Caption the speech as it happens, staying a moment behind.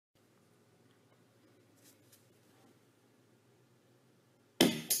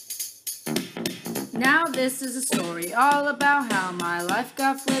Now this is a story all about how my life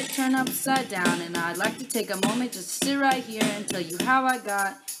got flipped, turned upside down, and I'd like to take a moment just to sit right here and tell you how I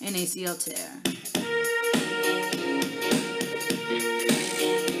got an ACL tear.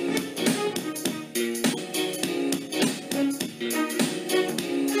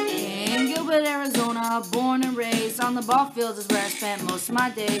 In Gilbert, Arizona, born and raised, on the ball field is where I spent most of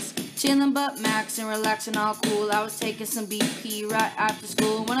my days. Chillin' but maxin', relaxing all cool. I was taking some BP right after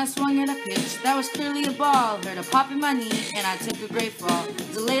school when I swung at a pitch that was clearly a ball. Heard a pop in my knee and I took a great fall.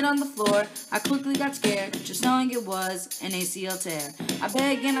 As I laid on the floor, I quickly got scared, just knowing it was an ACL tear. I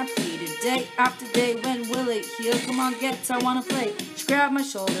begged and I pleaded, day after day, when will it heal? Come on, get it, I wanna play. She grabbed my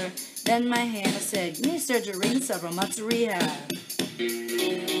shoulder, then my hand. I said, you need surgery and several months of rehab.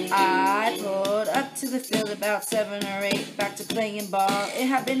 I pulled up to the field about 7 or 8, back to playing ball. It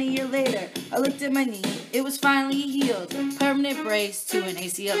had been a year later. I looked at my knee, it was finally healed. Permanent brace to an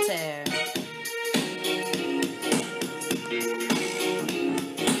ACL tear.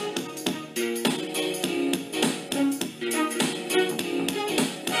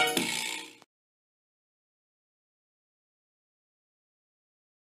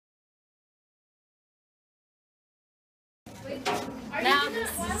 Now this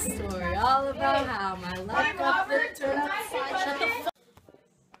is a story all about how my life got flipped, turned upside. Shut the fuck.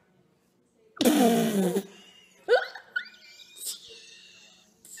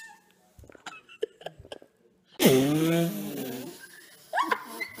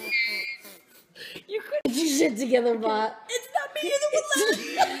 You couldn't get your shit together, bot. It's not me, you're the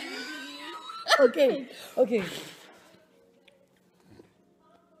one. Okay.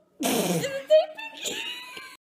 This is